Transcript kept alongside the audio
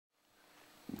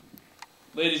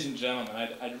Ladies and gentlemen,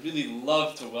 I'd really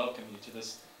love to welcome you to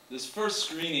this first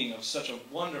screening of such a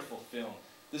wonderful film.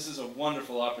 This is a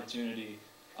wonderful opportunity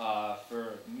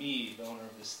for me, the owner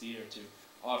of this theater, to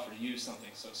offer you something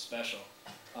so special.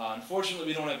 Unfortunately,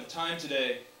 we don't have the time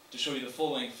today to show you the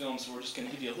full-length film, so we're just going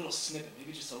to give you a little snippet,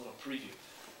 maybe just a little preview.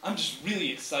 I'm just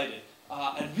really excited.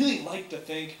 I'd really like to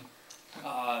thank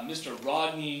Mr.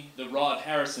 Rodney, the Rod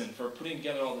Harrison, for putting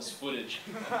together all this footage.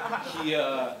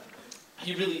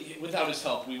 He really, without his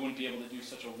help, we wouldn't be able to do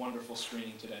such a wonderful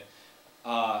screening today.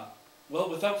 Well,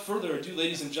 without further ado,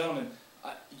 ladies and gentlemen,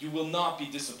 you will not be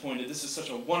disappointed. This is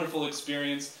such a wonderful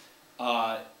experience.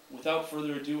 Without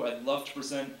further ado, I'd love to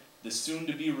present the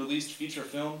soon-to-be released feature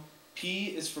film, P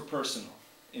is for Personal.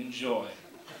 Enjoy.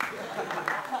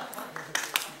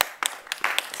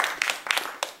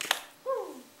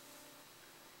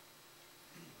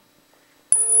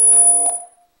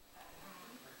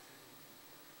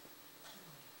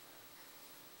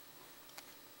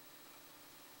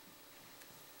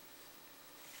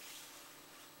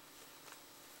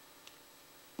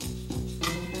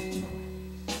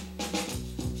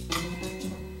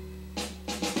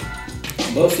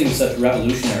 Boasting such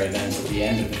revolutionary events at the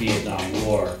end of the Vietnam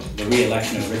War, the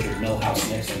re-election of Richard Milhous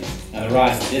Nixon, and the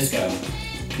rise of disco,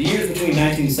 the years between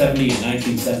 1970 and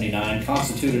 1979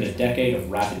 constituted a decade of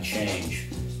rapid change.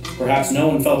 Perhaps no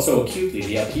one felt so acutely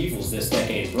the upheavals this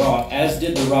decade brought as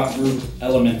did the rock group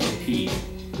Elemental P.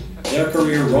 Their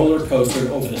career roller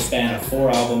coastered over the span of 4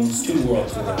 albums, 2 world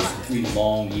tours, and 3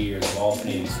 long years of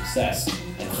alternating success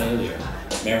and failure,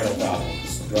 marital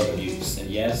problems, drug abuse,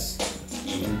 and yes,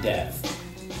 even death.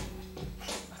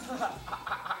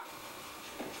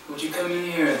 Would you come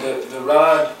in here? The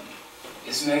Rod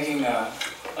is making a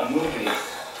movie.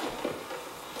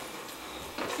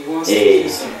 He wants to do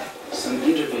some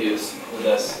interviews with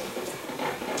us.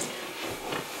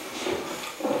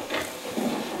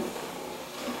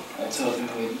 I told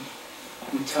him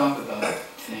we'd talk about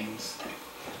things.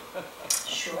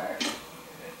 Sure.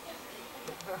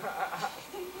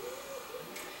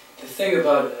 The thing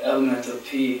about Elemental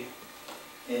P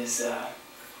is,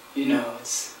 you know,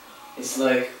 it's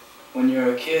like when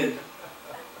you're a kid,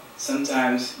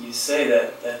 sometimes you say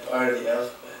that part of the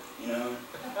alphabet, you know,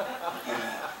 and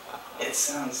it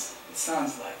sounds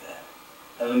like that.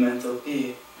 Elemental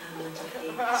P. Elemental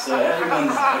P. So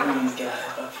everyone's got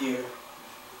it up here,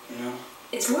 you know.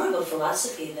 It's more of a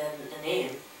philosophy than a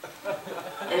name.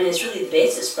 I mean, it's really the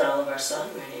basis for all of our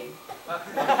songwriting.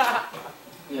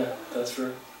 Yeah, that's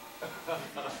right.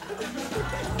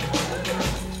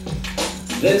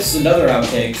 This and other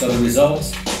outtakes are the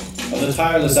result of the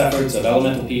tireless efforts of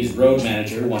Elemental P's road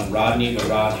manager, one Rodney the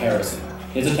Rod Harrison.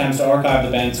 His attempts to archive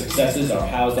the band's successes are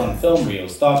housed on film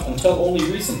reels thought until only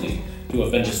recently to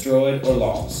have been destroyed or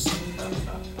lost.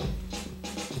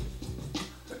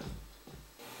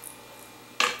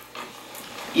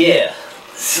 Yeah,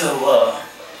 so,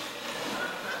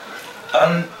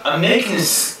 I'm making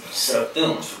this set of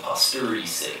films for posterity's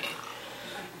sake.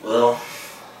 Well,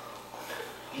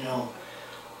 you know,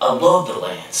 I love the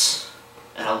Lance,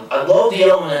 and I love the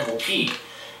Elemental P,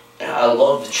 and I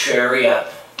love the Cherry.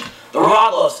 The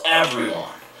Rod loves everyone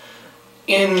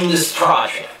in this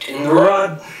project, and the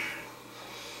Rod,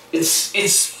 it's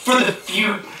for the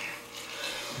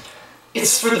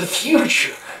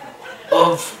future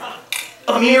of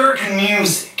American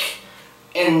music,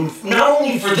 and not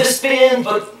only for this band,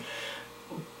 but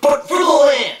for the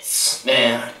Lance,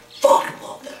 man. I fucking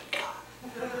love that guy.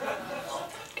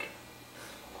 Love that guy.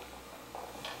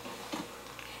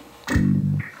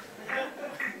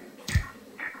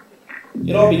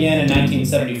 It all began in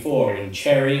 1974 when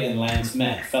Cherry and Lance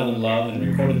met, fell in love, and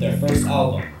recorded their first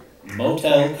album,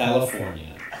 Motel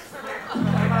California.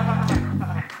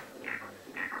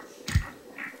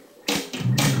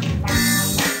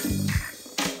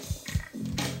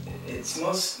 It's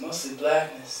mostly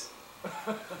blackness.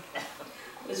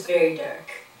 It was very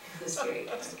dark. It was very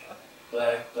dark.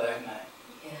 Black night.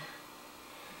 Yeah.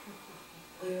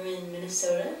 We were in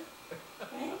Minnesota,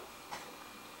 right?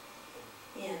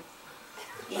 Yeah.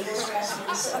 Eagles Crest,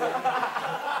 Minnesota.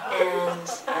 And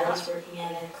I was working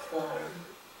at a club,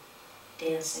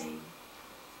 dancing.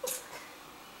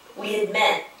 We had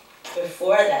met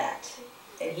before that,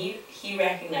 and he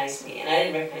recognized me, and I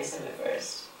didn't recognize him at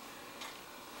first.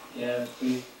 Yeah,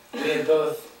 we had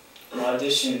both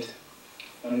auditioned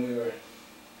when we were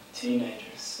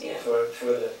teenagers. Yeah. For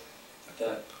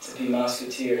to be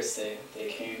Musketeers. They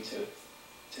came to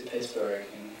Pittsburgh,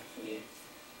 and we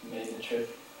made the trip.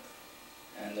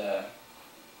 And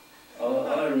all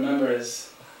I remember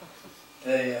is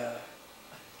I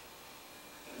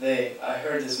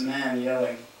heard this man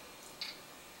yelling,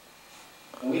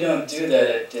 we don't do that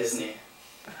at Disney.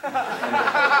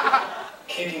 And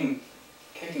kicking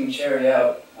Cherry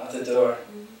out the door.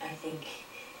 I think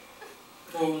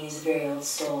Lanny is a very old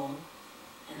soul,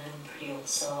 and I'm a pretty old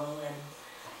soul, and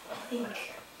I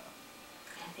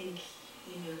think,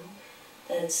 you know,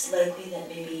 that it's likely that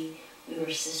maybe we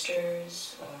were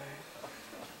sisters, or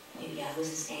maybe I was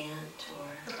his aunt,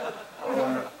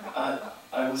 Or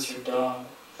I was your dog.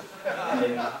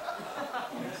 Maybe.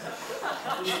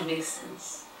 which would make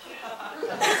sense.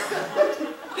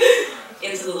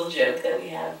 It's a little joke that we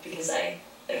have because I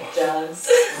like dogs.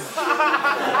 A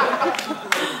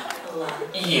lot.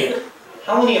 Yeah.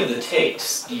 How many of the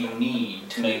takes do you need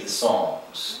to make the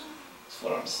songs? That's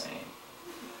what I'm saying.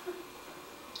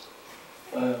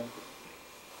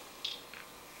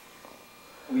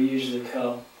 We usually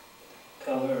call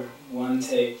her one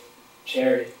take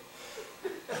Cherry.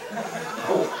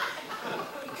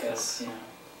 Because, you know,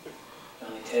 it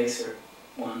only takes her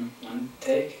one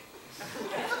take.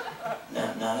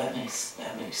 Now that makes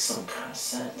some kind of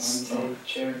sense. One take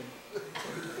Cherry.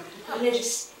 And I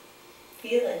just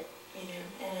feel it, you know,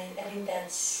 and I think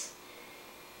that's,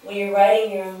 when you're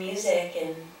writing your own music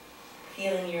and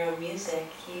feeling your own music,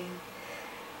 you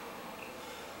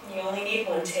only need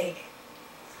one take.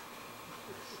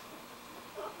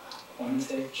 One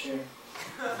take Cherry.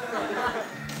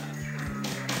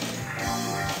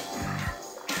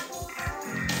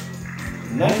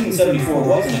 '74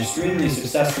 was an extremely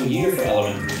successful year for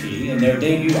Elementary P, and their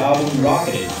debut album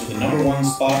rocketed to the #1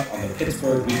 spot on the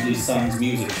Pittsburgh Weekly Sun's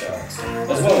music charts,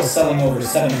 as well as selling over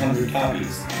 700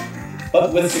 copies.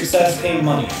 But with success came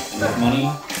money, and with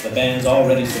money, the band's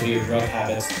already severe drug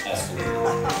habits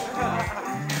escalated.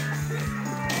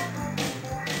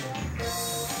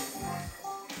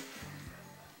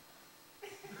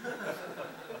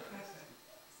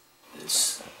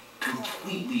 It's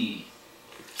completely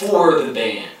for the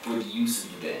band, for the use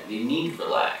of the band. They need to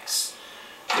relax.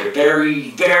 They're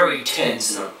very, very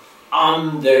tense, and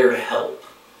I'm there to help.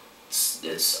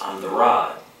 I'm the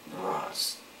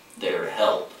rod's there to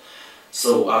help.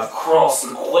 So I've crossed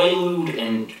the Quaalude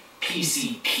and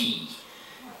PCP.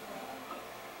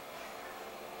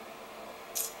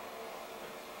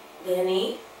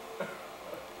 Lanny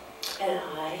and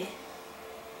I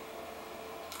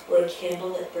were a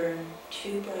candle that burned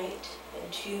too bright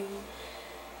and too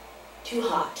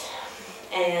hot.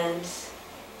 And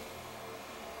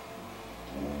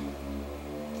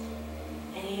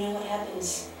you know what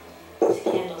happens to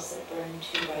candles that burn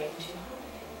too bright and too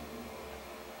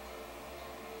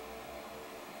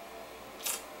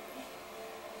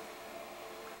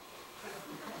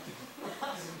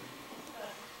hot?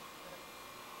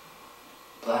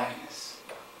 Blackness.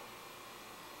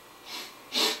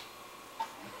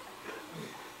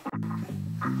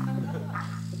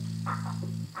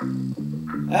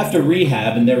 After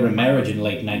rehab and their remarriage in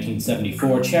late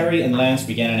 1974, Cherry and Lance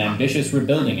began an ambitious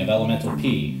rebuilding of Elemental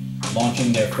P,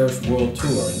 launching their first world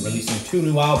tour and releasing 2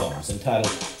 new albums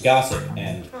entitled Gossip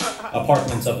and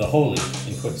Apartments of the Holy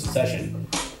in quick succession.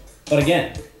 But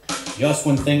again, just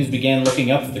when things began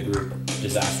looking up for the group,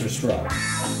 disaster struck.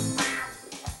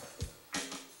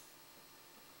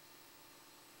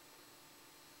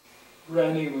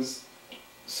 Randy was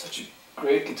such a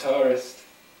great guitarist.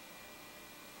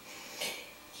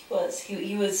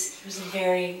 He was a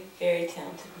very, very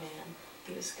talented man.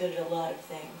 He was good at a lot of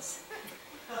things.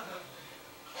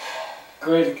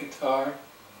 Great at guitar.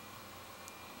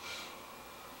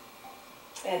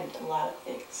 And a lot of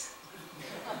things.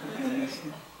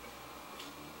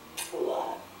 A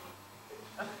lot.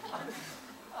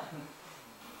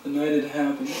 The night it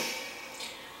happened,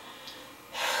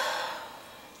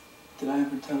 did I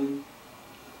ever tell you?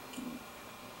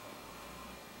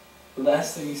 The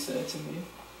last thing he said to me,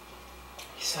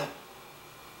 he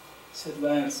said,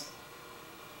 Lance,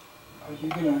 are you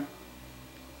gonna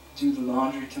do the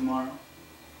laundry tomorrow?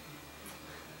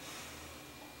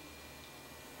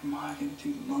 Am I gonna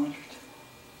do the laundry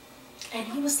tomorrow?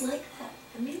 And he was like that.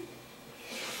 I mean,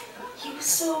 he was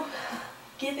so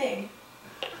giving.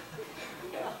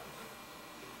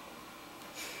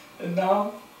 And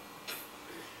now,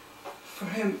 for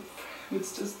him,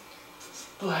 it's just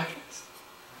blackness.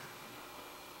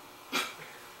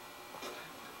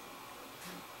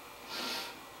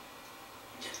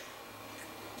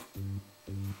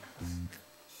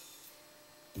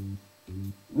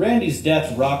 Randy's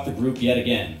death rocked the group yet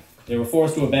again. They were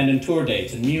forced to abandon tour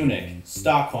dates in Munich,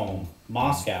 Stockholm,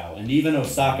 Moscow, and even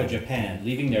Osaka, Japan,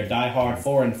 leaving their die-hard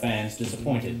foreign fans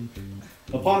disappointed.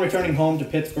 Upon returning home to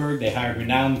Pittsburgh, they hired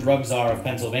renowned drug czar of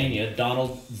Pennsylvania,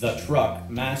 Donald "The Truck"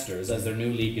 Masters, as their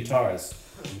new lead guitarist.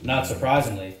 Not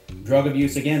surprisingly, drug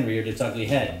abuse again reared its ugly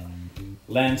head.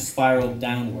 Lance spiraled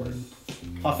downward,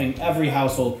 puffing every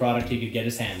household product he could get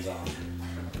his hands on.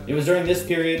 It was during this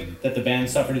period that the band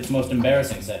suffered its most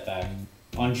embarrassing setback.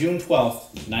 On June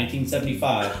 12th,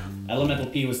 1975, Elemental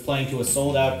P was playing to a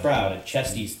sold-out crowd at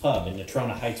Chesty's Pub in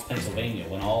Natrona Heights, Pennsylvania,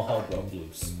 when all hell broke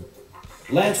loose.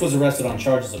 Lance was arrested on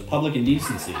charges of public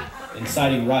indecency,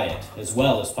 inciting riot, as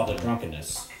well as public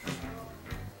drunkenness.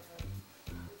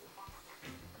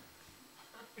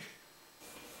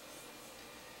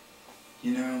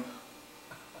 You know,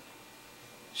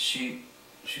 she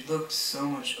looked so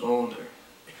much older.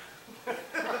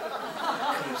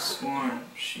 I could have sworn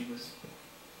she was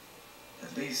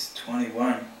at least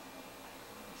 21.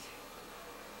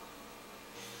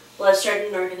 Well, I've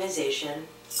started an organization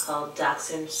called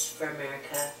Dachshunds for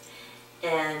America,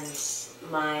 and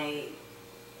my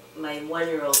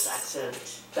 1-year-old dachshund,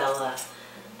 Bella,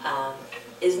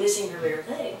 is missing her rear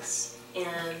legs,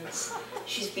 and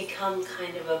she's become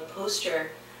kind of a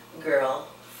poster girl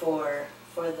for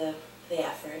the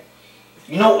effort.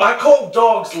 You know, I call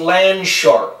dogs land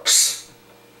sharks,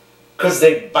 'cause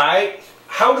they bite.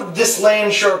 How did this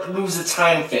land shark lose its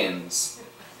hind fins?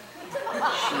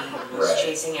 She was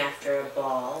chasing after a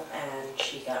ball, and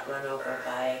she got run over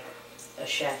by a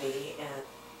Chevy, and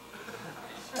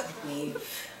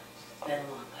we've been a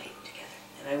long way together.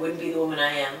 And I wouldn't be the woman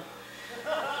I am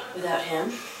without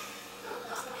him.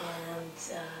 And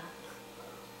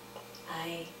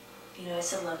I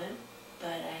still love him, but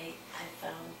I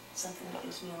found something that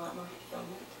gives me a lot more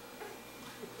fulfillment.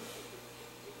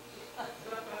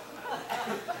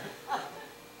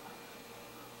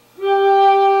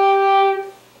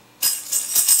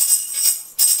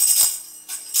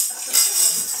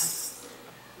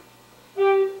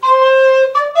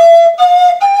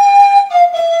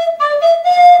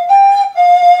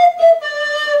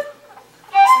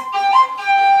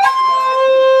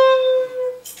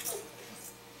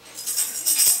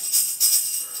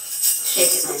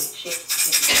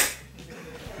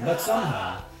 But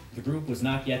somehow, the group was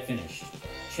not yet finished.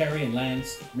 Cherry and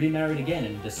Lance remarried again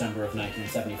in December of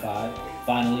 1975,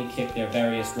 finally kicked their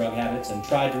various drug habits, and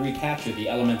tried to recapture the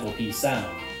Elemental P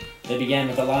sound. They began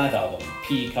with a live album,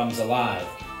 P Comes Alive,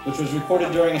 which was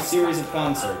recorded during a series of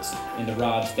concerts in the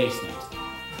Rod's basement.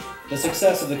 The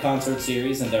success of the concert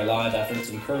series and their live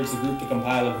efforts encouraged the group to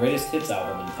compile a greatest hits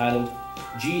album entitled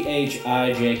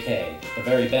GHIJK, the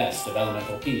very best of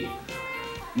Elemental P.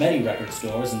 Many record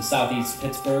stores in southeast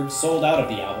Pittsburgh sold out of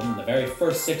the album in the very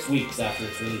first 6 weeks after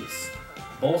its release.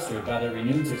 Bolstered by their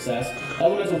renewed success,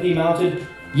 Elemental P mounted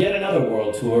yet another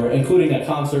world tour, including a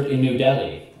concert in New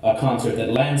Delhi, a concert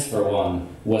that Lance, for one,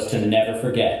 was to never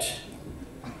forget.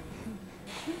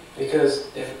 Because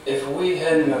if we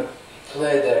hadn't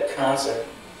played that concert,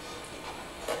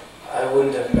 I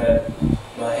wouldn't have met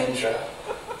Mahindra,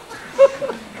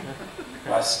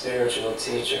 my spiritual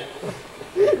teacher.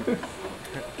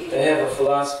 They have a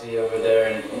philosophy over there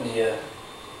in India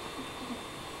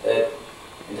that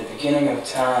in the beginning of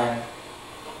time,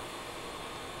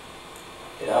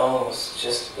 it all was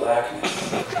just blackness.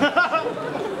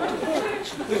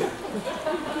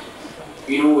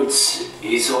 You know,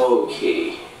 it's all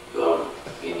okay,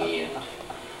 in the end.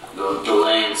 The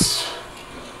Lance,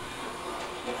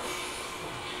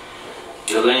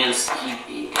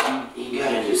 he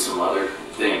got into some other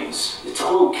things. It's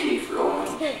all okay for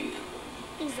Elemental P.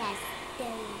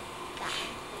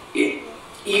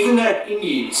 Even that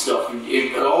Indian stuff,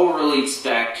 it all relates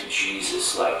back to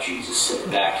Jesus, like Jesus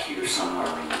said, back here somewhere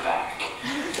in the back.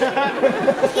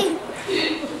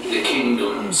 The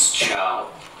kingdom's child.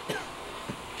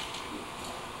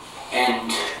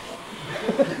 And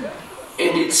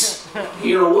it's,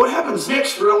 what happens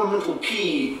next for Elemental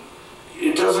P,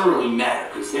 it doesn't really matter,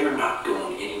 because they're not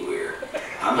going anywhere.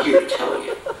 I'm here to tell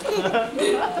you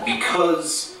that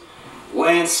because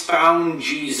Lance found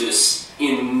Jesus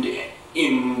in the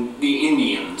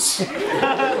Indians,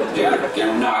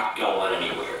 they're not going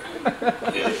anywhere.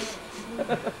 They're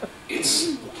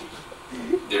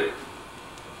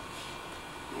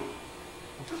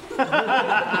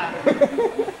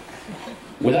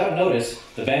Without notice,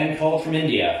 the band called from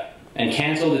India and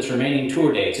canceled its remaining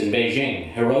tour dates in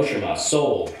Beijing, Hiroshima,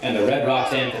 Seoul, and the Red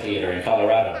Rocks Amphitheater in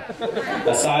Colorado.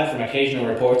 Aside from occasional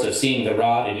reports of seeing the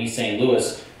Rod in East St.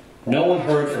 Louis, no one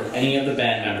heard from any of the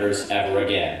band members ever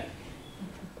again.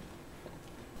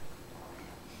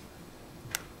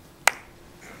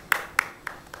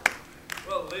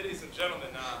 Well, ladies and gentlemen,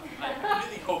 I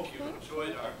really hope you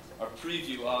enjoyed our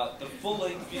preview. The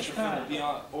full-length feature film will be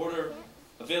on order,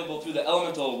 available through the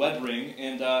Elemental web ring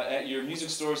and at your music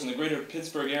stores in the greater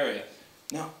Pittsburgh area.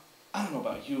 Now, I don't know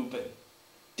about you, but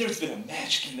there's been a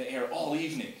magic in the air all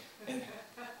evening, and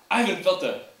I haven't felt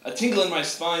a tingle in my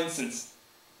spine since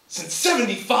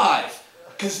 75.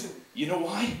 Because, you know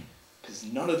why? Because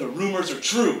none of the rumors are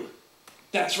true.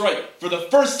 That's right, for the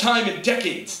first time in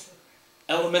decades,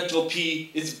 Elemental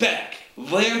P is back.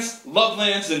 Lance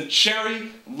Lovelands and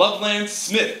Cherry Loveland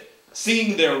Smith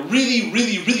singing their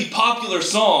really popular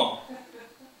song,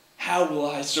 How Will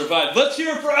I Survive? Let's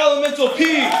hear it for Elemental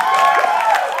P!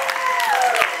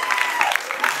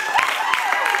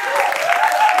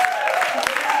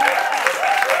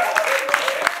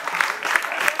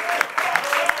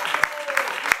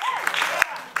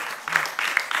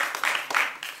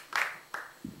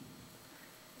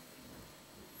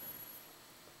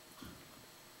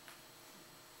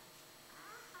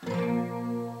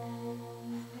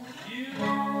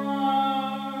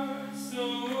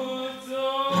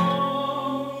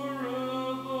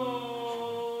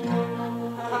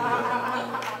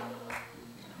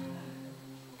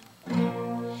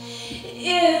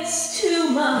 It's too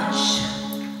much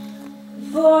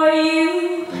for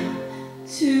you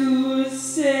to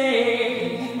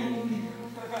say.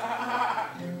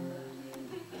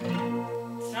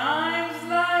 Times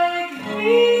like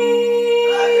these,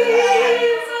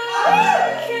 I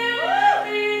can't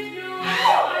read your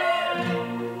mind.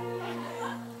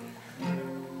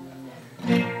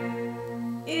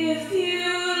 If you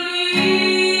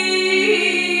leave,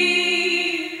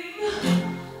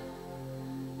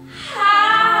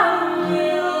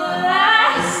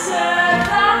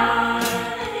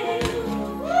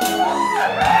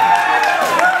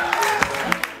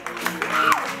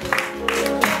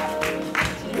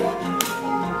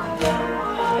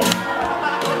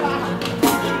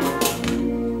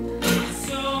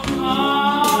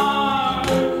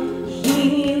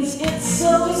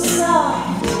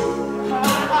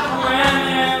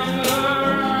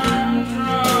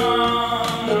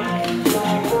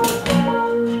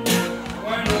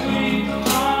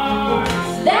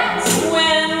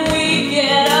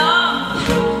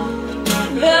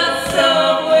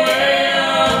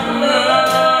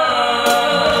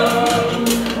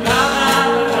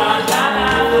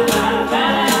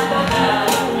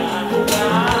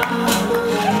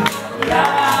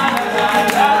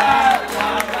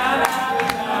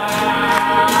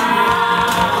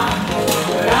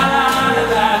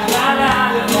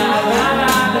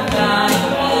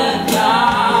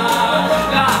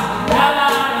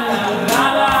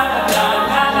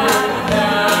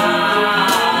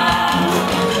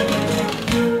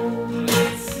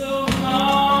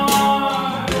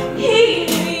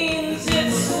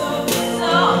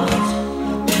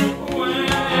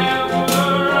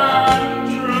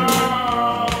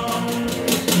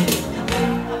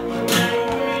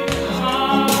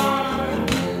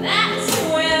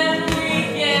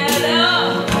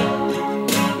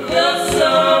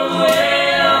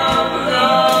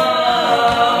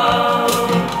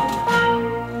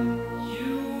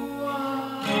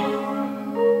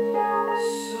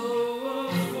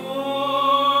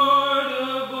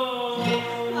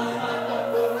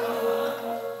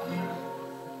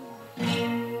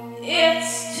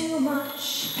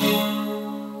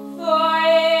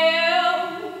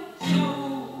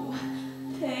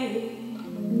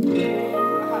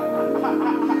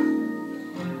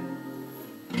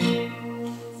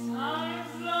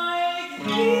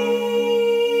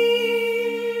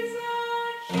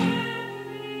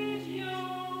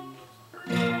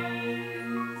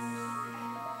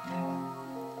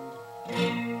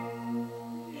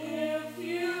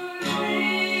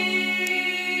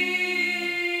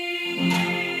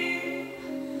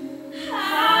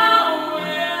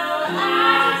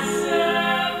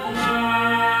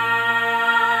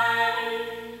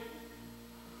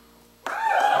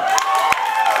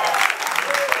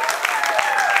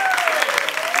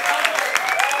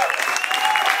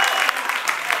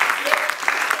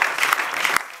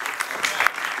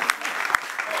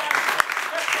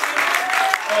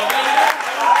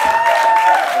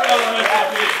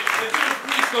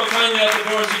 Kindly at the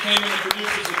doors, you came in, the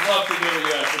producers would love to hear what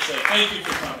you have to say. Thank you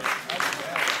for coming.